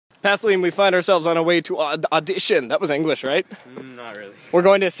Past Liam, we find ourselves on our way to audition. That was English, right? Not really. We're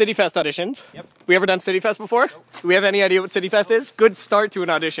going to City Fest auditions. Yep. We ever done City Fest before? Nope. Do we have any idea what City Fest is? Good start to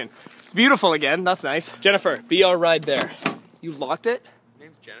an audition. It's beautiful again. That's nice. Jennifer, be our ride there. You locked it? Your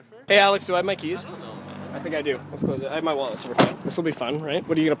name's Jennifer? Hey, Alex, do I have my keys? I don't know, man. I think I do. Let's close it. I have my wallet, so we're fine. This will be fun, right?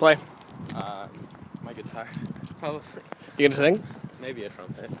 What are you going to play? My guitar. Probably. You going to sing? Maybe a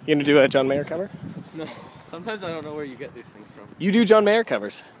trumpet. You going to do a John Mayer cover? No. Sometimes I don't know where you get these things from. You do John Mayer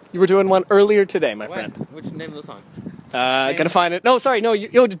covers. You were doing one earlier today, my friend. Which name of the song? Gonna find it. No, sorry, no, you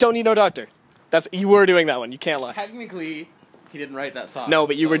don't need no doctor. You were doing that one. You can't lie. Technically, he didn't write that song. No,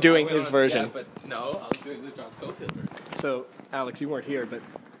 but you were doing his version. Yeah, but no, I was doing the John Scofield version. So, Alex, you weren't here, but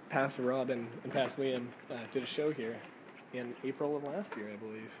Past Robin and Past Liam did a show here in April of last year, I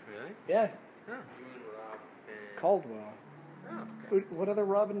believe. Really? Yeah. Oh. You and Rob and... Caldwell. Oh, okay. What other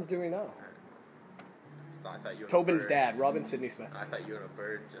Robin's doing now? So I thought you and Tobin's a bird. dad, Robin Sidney Smith. I thought you and a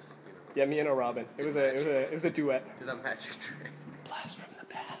bird just, you know... Yeah, me and a Robin. It was a duet. Did that magic trick? Blast from the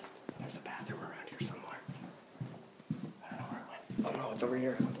past. There's a bathroom around here somewhere. I don't know where it went. Oh no, it's over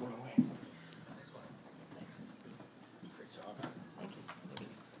here. I went the wrong way. Nice one. Thanks. Great job. Thank you.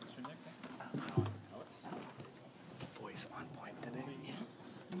 Mr. Nick? Voice on point today.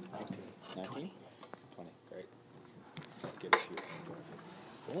 19? 20? 20. Great. Let's give it to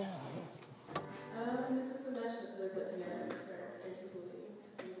you. Yeah. This is the mashup that I put together for intertwined.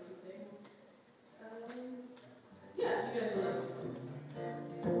 It's the one thing. Yeah, you guys will like this.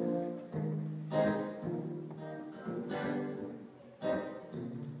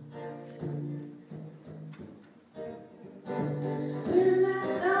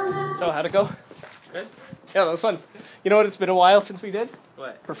 So, how'd it go? Good? Yeah, that was fun. You know what? It's been a while since we did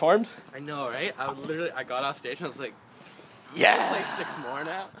What? performed. I know, right? I got off stage and I was like, Yeah. play 6 more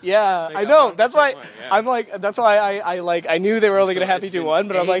now? Yeah, Like, I know. I'm That's why one, yeah. I'm like. That's why I knew they were only gonna have me it's do been one,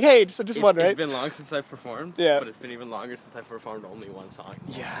 but I'm like, hey, so just one, right? It's been long since I've performed. Yeah. But it's been even longer since I've performed only one song.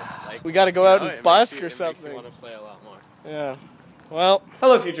 Yeah. Like, We got to go out you know, and it busk makes or you something. want to play a lot more. Yeah. Well,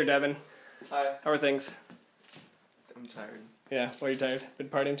 hello, future Devin. Hi. How are things? I'm tired. Yeah. Why are you tired? Been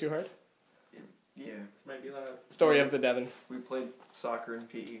partying too hard? Yeah. Might be loud. Story of the Devin. We played soccer and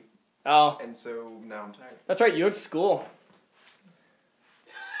PE, Oh, and so now I'm tired. that's right. You had school.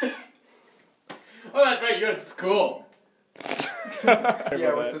 Oh, that's right. You had school.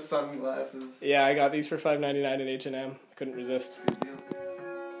 Yeah, with the sunglasses. Yeah, I got these for $5.99 at H&M. Couldn't resist. Good deal.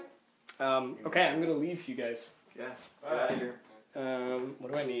 Okay, I'm gonna leave you guys. Yeah. Get out of here.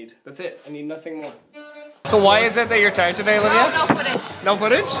 What do I need? That's it. I need nothing more. So why is it that you're tired today, Olivia? No footage. No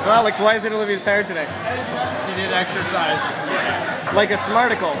footage? Well, Alex, why is it Olivia's tired today? She did exercise. Like a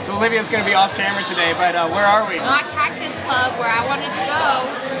smarticle. So Olivia's gonna be off camera today, but where are we? Not Cactus Club, where I wanted to go.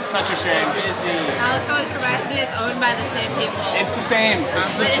 Such a shame. Alex always reminds me it's owned by the same people. It's the same.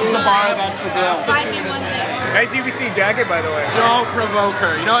 But This it's is the not. bar, that's the grill. Find me one thing. Nice UBC jacket, by the way. Don't provoke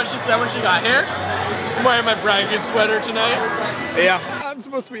her. You know what she said when she got here? I'm wearing my Braggon sweater tonight. Yeah. I'm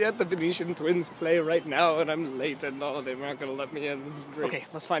supposed to be at the Venetian Twins play right now, and I'm late, and they're not going to let me in. This is great. Okay,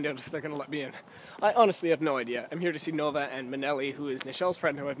 let's find out if they're going to let me in. I honestly have no idea. I'm here to see Nova and Manelli, who is Nichelle's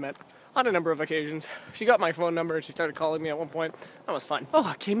friend who I've met on a number of occasions. She got my phone number, and she started calling me at one point. That was fun.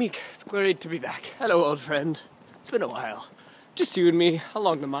 Oh, K-Meek, it's great to be back. Hello, old friend. It's been a while. Just you and me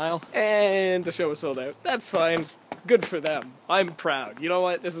along the mile. And the show was sold out. That's fine. Good for them. I'm proud. You know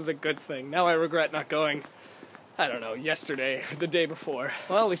what? This is a good thing. Now I regret not going, I don't know, yesterday, the day before.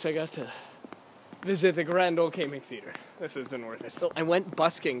 Well, at least I got to visit the grand old K-Meek Theater. This has been worth it. So I went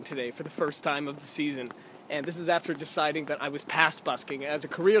busking today for the first time of the season, and this is after deciding that I was past busking as a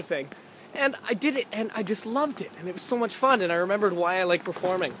career thing. And I did it, and I just loved it, and it was so much fun, and I remembered why I like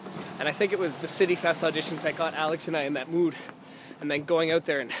performing. And I think it was the City Fest auditions that got Alex and I in that mood, and then going out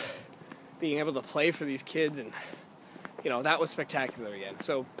there and being able to play for these kids, and you know, that was spectacular again.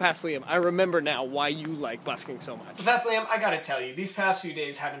 So, Past Liam, I remember now why you like busking so much. So, Past Liam, I gotta tell you, these past few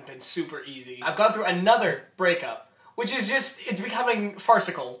days haven't been super easy. I've gone through another breakup, which is just, it's becoming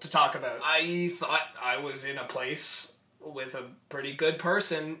farcical to talk about. I thought I was in a place with a pretty good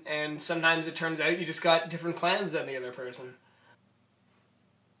person, and sometimes it turns out you just got different plans than the other person.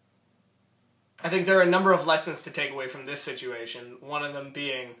 I think there are a number of lessons to take away from this situation, one of them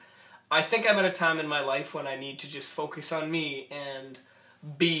being, I think I'm at a time in my life when I need to just focus on me and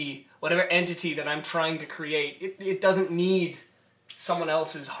be whatever entity that I'm trying to create. It doesn't need someone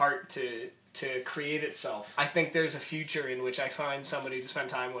else's heart to create itself. I think there's a future in which I find somebody to spend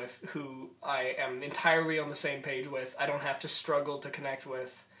time with who I am entirely on the same page with, I don't have to struggle to connect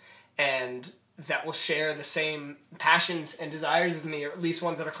with, and that will share the same passions and desires as me, or at least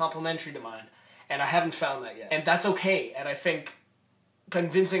ones that are complementary to mine. And I haven't found that yet. And that's okay. And I think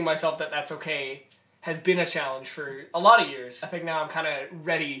convincing myself that that's okay has been a challenge for a lot of years. I think now I'm kind of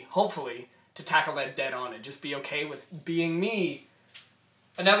ready, hopefully, to tackle that dead on and just be okay with being me.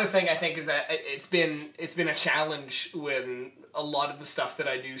 Another thing I think is that it's been a challenge when a lot of the stuff that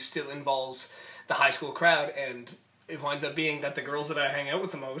I do still involves the high school crowd, and it winds up being that the girls that I hang out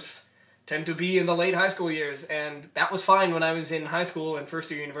with the most tend to be in the late high school years, and that was fine when I was in high school and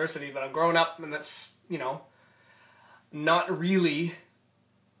first year university, but I'm growing up and that's, you know, not really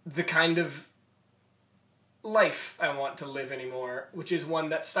the kind of life I want to live anymore, which is one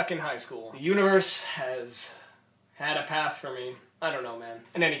that's stuck in high school. The universe has had a path for me. I don't know, man.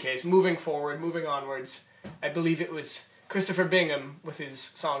 In any case, moving forward, moving onwards, I believe it was Christopher Bingham with his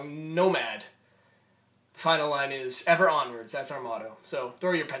song Nomad. The final line is, ever onwards, that's our motto. So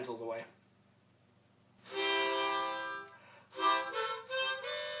throw your pencils away.